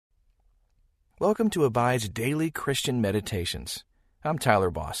Welcome to Abide's Daily Christian Meditations. I'm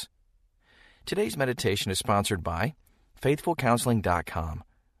Tyler Boss. Today's meditation is sponsored by FaithfulCounseling.com,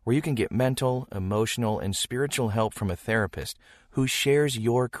 where you can get mental, emotional, and spiritual help from a therapist who shares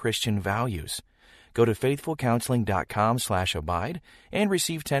your Christian values. Go to FaithfulCounseling.com/abide and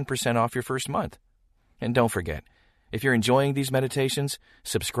receive 10% off your first month. And don't forget, if you're enjoying these meditations,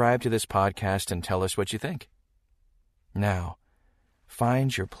 subscribe to this podcast and tell us what you think. Now,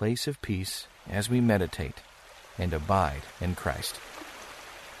 find your place of peace as we meditate and abide in Christ.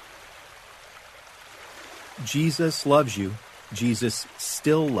 Jesus loves you. Jesus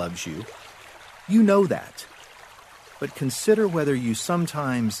still loves you. You know that. But consider whether you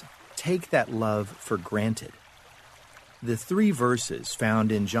sometimes take that love for granted. The 3 verses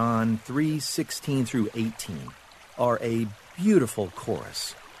found in John 3:16 through 18 are a beautiful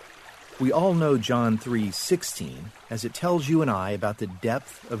chorus. We all know John 3:16 as it tells you and I about the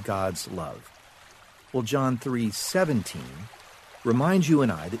depth of God's love. Well, John 3:17 reminds you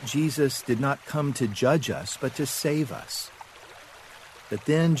and I that Jesus did not come to judge us, but to save us. But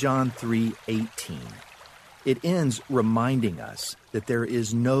then John 3:18, it ends reminding us that there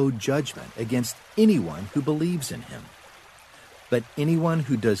is no judgment against anyone who believes in him. But anyone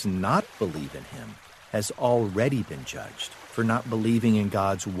who does not believe in him has already been judged for not believing in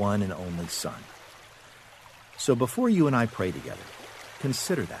God's one and only Son. So before you and I pray together,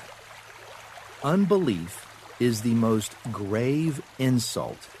 consider that. Unbelief is the most grave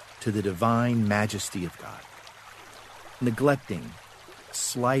insult to the divine majesty of God. Neglecting,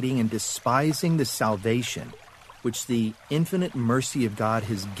 slighting, and despising the salvation which the infinite mercy of God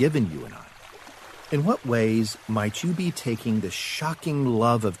has given you and I. In what ways might you be taking the shocking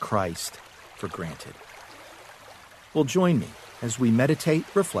love of Christ for granted? Well, join me as we meditate,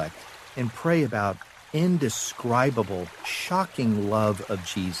 reflect, and pray about indescribable, shocking love of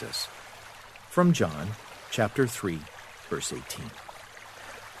Jesus from John chapter 3, verse 18.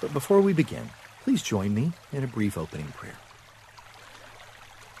 But before we begin, please join me in a brief opening prayer.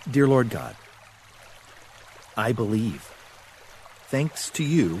 Dear Lord God, I believe. Thanks to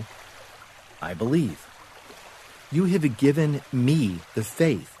you, I believe. You have given me the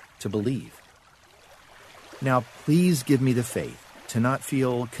faith to believe. Now, please give me the faith to not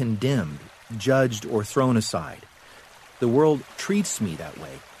feel condemned, judged, or thrown aside. The world treats me that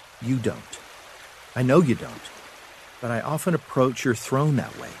way. You don't. I know you don't, but I often approach your throne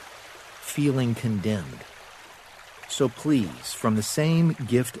that way, feeling condemned. So please, from the same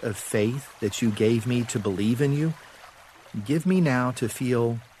gift of faith that you gave me to believe in you, give me now to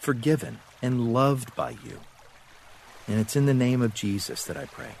feel forgiven and loved by you. And it's in the name of Jesus that I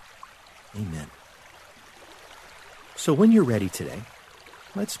pray. Amen. So when you're ready today,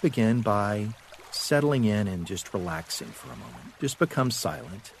 let's begin by settling in and just relaxing for a moment. Just become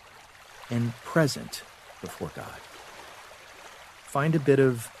silent and present before God. Find a bit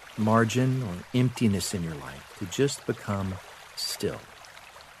of margin or emptiness in your life to just become still.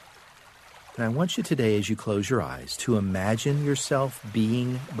 And I want you today, as you close your eyes, to imagine yourself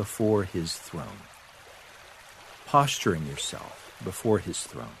being before his throne, posturing yourself before his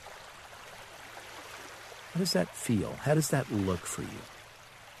throne. How does that feel? How does that look for you?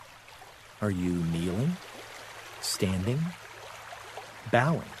 Are you kneeling, standing,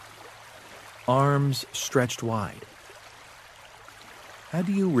 bowing, arms stretched wide? How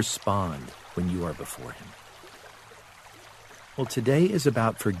do you respond when you are before him? Well, today is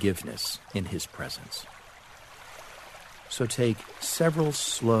about forgiveness in his presence. So take several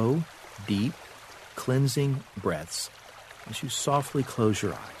slow, deep, cleansing breaths as you softly close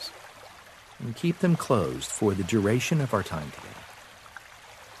your eyes. And keep them closed for the duration of our time together.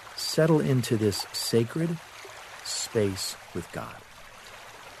 Settle into this sacred space with God.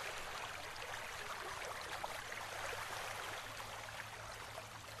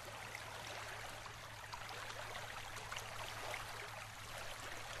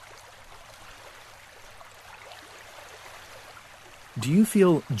 Do you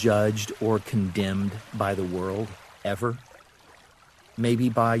feel judged or condemned by the world ever? Maybe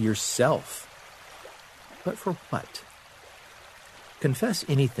by yourself. But for what? Confess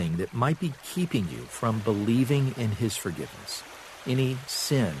anything that might be keeping you from believing in his forgiveness. Any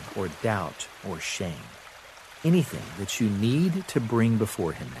sin or doubt or shame. Anything that you need to bring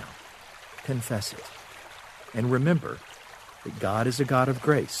before him now. Confess it. And remember that God is a God of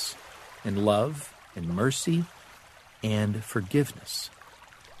grace and love and mercy and forgiveness.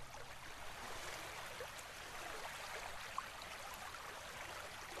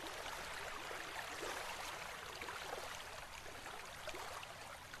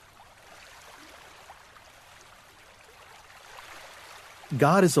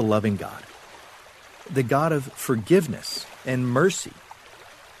 God is a loving God, the God of forgiveness and mercy.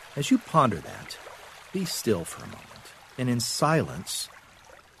 As you ponder that, be still for a moment, and in silence,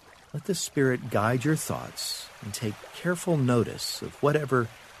 let the Spirit guide your thoughts and take careful notice of whatever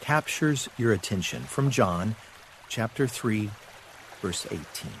captures your attention from John chapter 3, verse 18.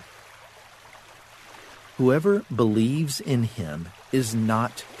 Whoever believes in him is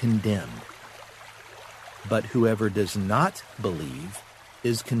not condemned, but whoever does not believe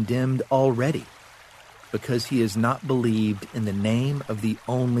is condemned already, because he has not believed in the name of the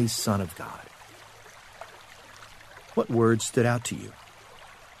only Son of God. What word stood out to you?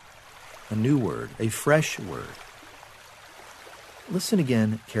 A new word, a fresh word. Listen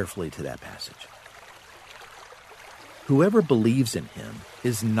again carefully to that passage. Whoever believes in him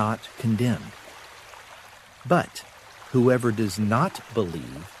is not condemned, but whoever does not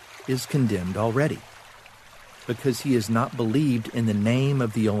believe is condemned already, because he has not believed in the name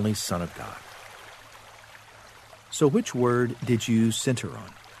of the only Son of God. So which word did you center on?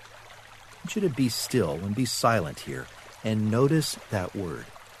 I want you to be still and be silent here and notice that word.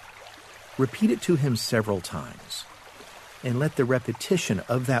 Repeat it to him several times, and let the repetition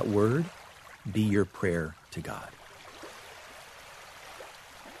of that word be your prayer to God.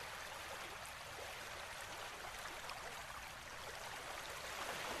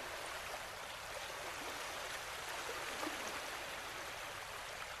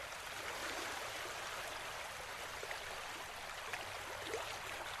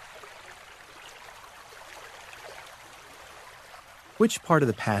 Which part of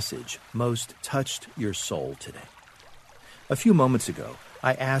the passage most touched your soul today? A few moments ago,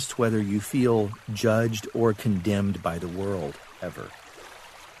 I asked whether you feel judged or condemned by the world ever.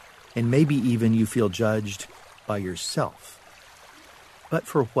 And maybe even you feel judged by yourself. But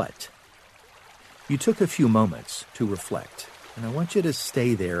for what? You took a few moments to reflect, and I want you to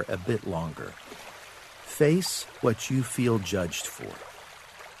stay there a bit longer. Face what you feel judged for.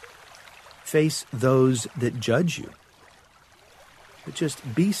 Face those that judge you. But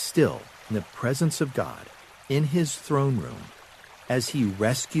just be still in the presence of God, in his throne room, as he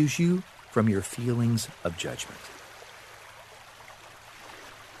rescues you from your feelings of judgment.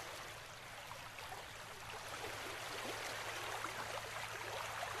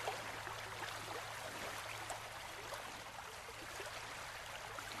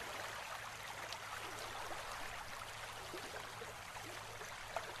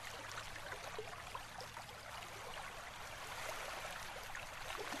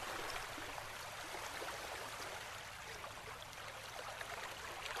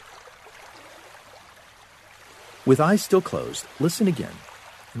 With eyes still closed, listen again.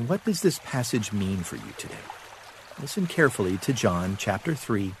 And what does this passage mean for you today? Listen carefully to John chapter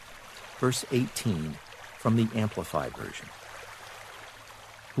 3, verse 18 from the Amplified Version.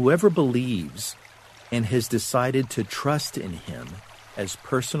 Whoever believes and has decided to trust in him as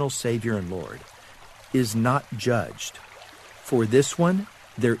personal Savior and Lord is not judged. For this one,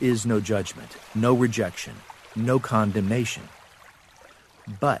 there is no judgment, no rejection, no condemnation.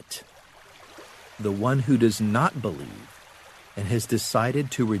 But the one who does not believe and has decided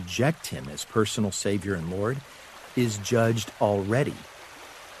to reject him as personal Savior and Lord is judged already.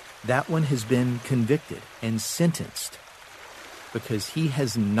 That one has been convicted and sentenced because he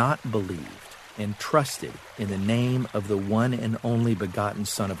has not believed and trusted in the name of the one and only begotten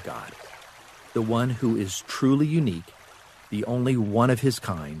Son of God, the one who is truly unique, the only one of his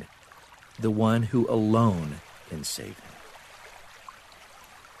kind, the one who alone can save him.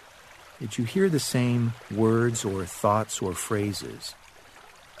 Did you hear the same words or thoughts or phrases,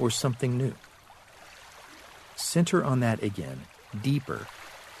 or something new? Center on that again, deeper,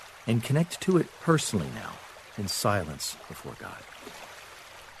 and connect to it personally now, in silence before God.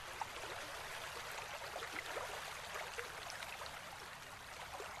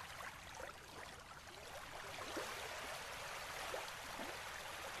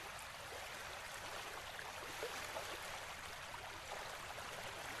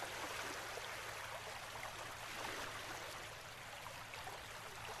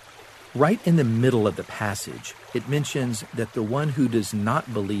 Right in the middle of the passage, it mentions that the one who does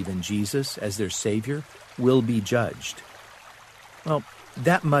not believe in Jesus as their Savior will be judged. Well,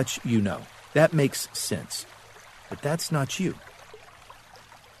 that much you know. That makes sense. But that's not you.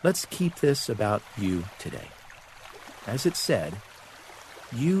 Let's keep this about you today. As it said,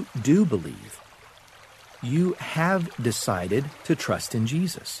 you do believe. You have decided to trust in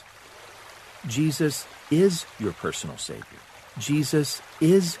Jesus. Jesus is your personal Savior. Jesus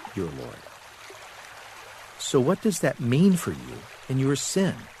is your Lord. So what does that mean for you in your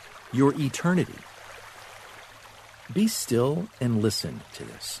sin, your eternity? Be still and listen to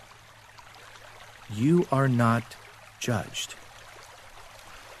this. you are not judged.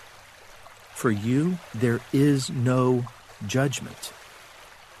 For you, there is no judgment.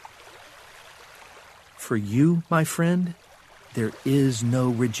 For you, my friend, there is no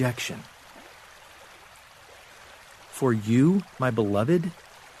rejection. For you, my beloved,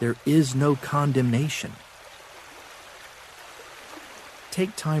 there is no condemnation.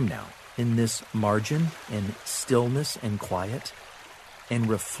 Take time now in this margin and stillness and quiet and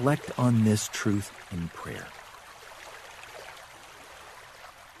reflect on this truth in prayer.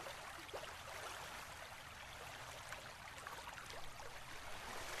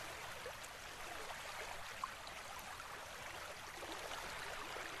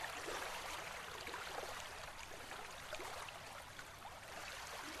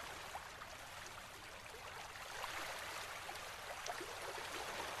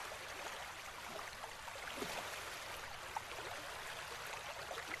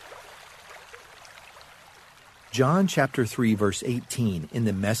 John chapter 3, verse 18 in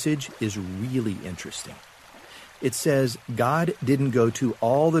the Message is really interesting. It says, God didn't go to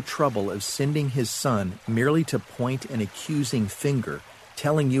all the trouble of sending his Son merely to point an accusing finger,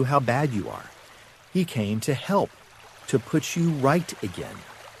 telling you how bad you are. He came to help, to put you right again.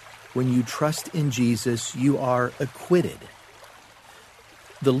 When you trust in Jesus, you are acquitted.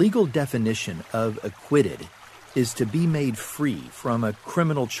 The legal definition of acquitted is to be made free from a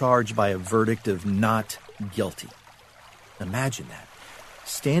criminal charge by a verdict of not guilty. Imagine that.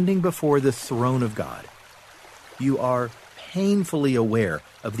 Standing before the throne of God, you are painfully aware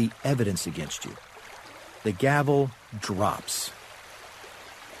of the evidence against you. The gavel drops.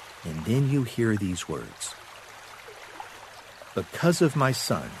 And then you hear these words. Because of my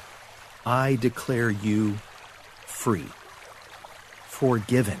Son, I declare you free,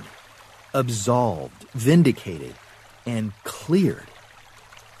 forgiven, absolved, vindicated, and cleared.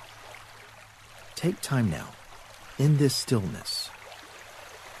 Take time now, in this stillness,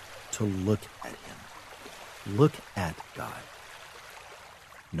 to look at him. Look at God.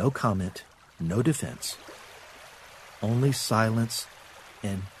 No comment, no defense, only silence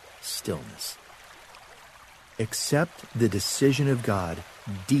and stillness. Accept the decision of God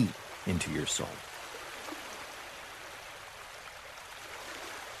deep into your soul.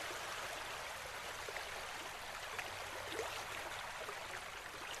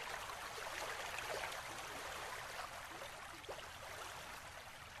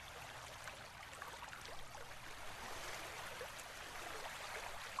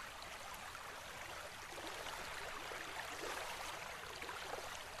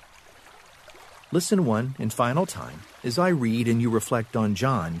 Listen one and final time as I read and you reflect on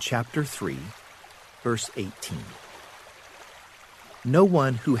John chapter 3, verse 18. No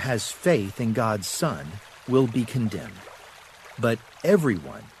one who has faith in God's Son will be condemned, but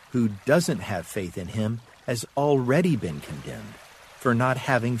everyone who doesn't have faith in him has already been condemned for not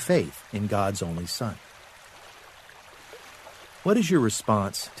having faith in God's only Son. What is your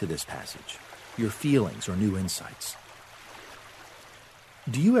response to this passage? Your feelings or new insights?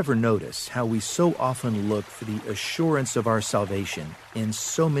 Do you ever notice how we so often look for the assurance of our salvation in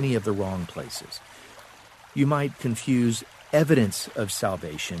so many of the wrong places? You might confuse evidence of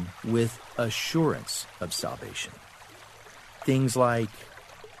salvation with assurance of salvation. Things like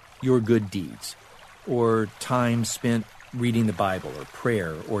your good deeds, or time spent reading the Bible, or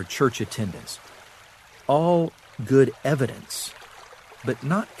prayer, or church attendance. All good evidence, but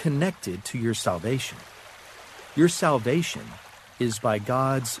not connected to your salvation. Your salvation is by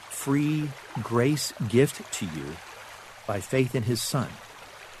God's free grace gift to you by faith in his Son.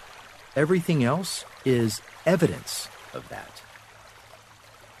 Everything else is evidence of that.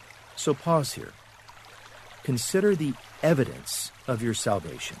 So pause here. Consider the evidence of your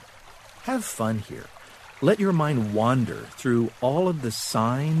salvation. Have fun here. Let your mind wander through all of the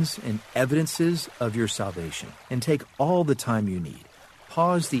signs and evidences of your salvation and take all the time you need.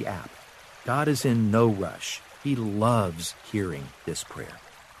 Pause the app. God is in no rush. He loves hearing this prayer.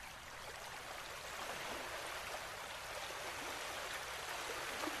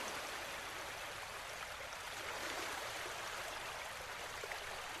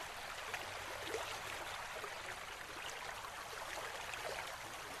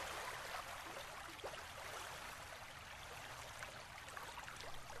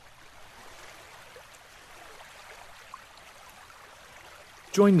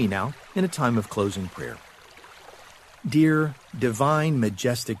 Join me now in a time of closing prayer. Dear, divine,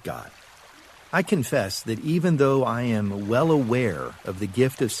 majestic God, I confess that even though I am well aware of the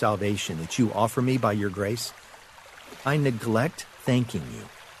gift of salvation that you offer me by your grace, I neglect thanking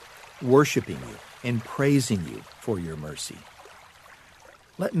you, worshiping you, and praising you for your mercy.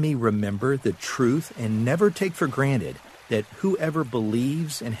 Let me remember the truth and never take for granted that whoever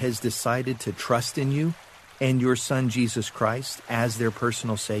believes and has decided to trust in you and your Son Jesus Christ as their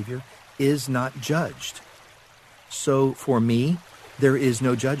personal Savior is not judged. So for me, there is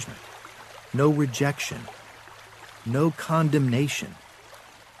no judgment, no rejection, no condemnation.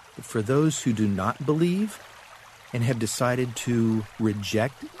 But for those who do not believe and have decided to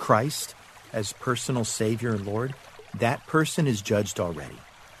reject Christ as personal Savior and Lord, that person is judged already.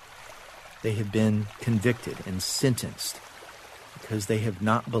 They have been convicted and sentenced because they have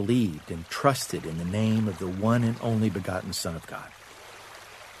not believed and trusted in the name of the one and only begotten Son of God,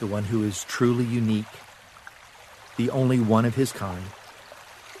 the one who is truly unique, the only one of his kind,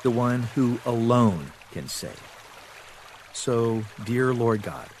 the one who alone can save. So, dear Lord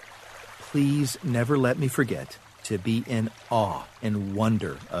God, please never let me forget to be in awe and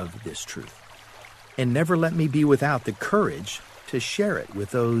wonder of this truth. And never let me be without the courage to share it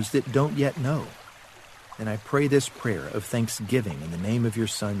with those that don't yet know. And I pray this prayer of thanksgiving in the name of your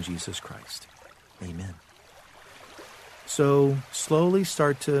Son, Jesus Christ. Amen. So slowly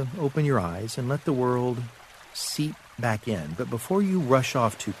start to open your eyes and let the world seep back in. But before you rush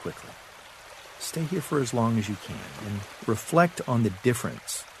off too quickly, stay here for as long as you can and reflect on the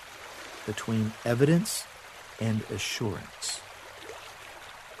difference between evidence and assurance.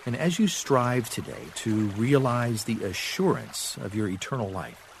 And as you strive today to realize the assurance of your eternal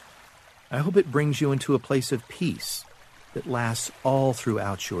life, I hope it brings you into a place of peace that lasts all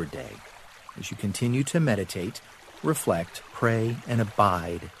throughout your day as you continue to meditate, reflect, pray, and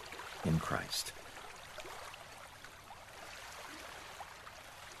abide in Christ.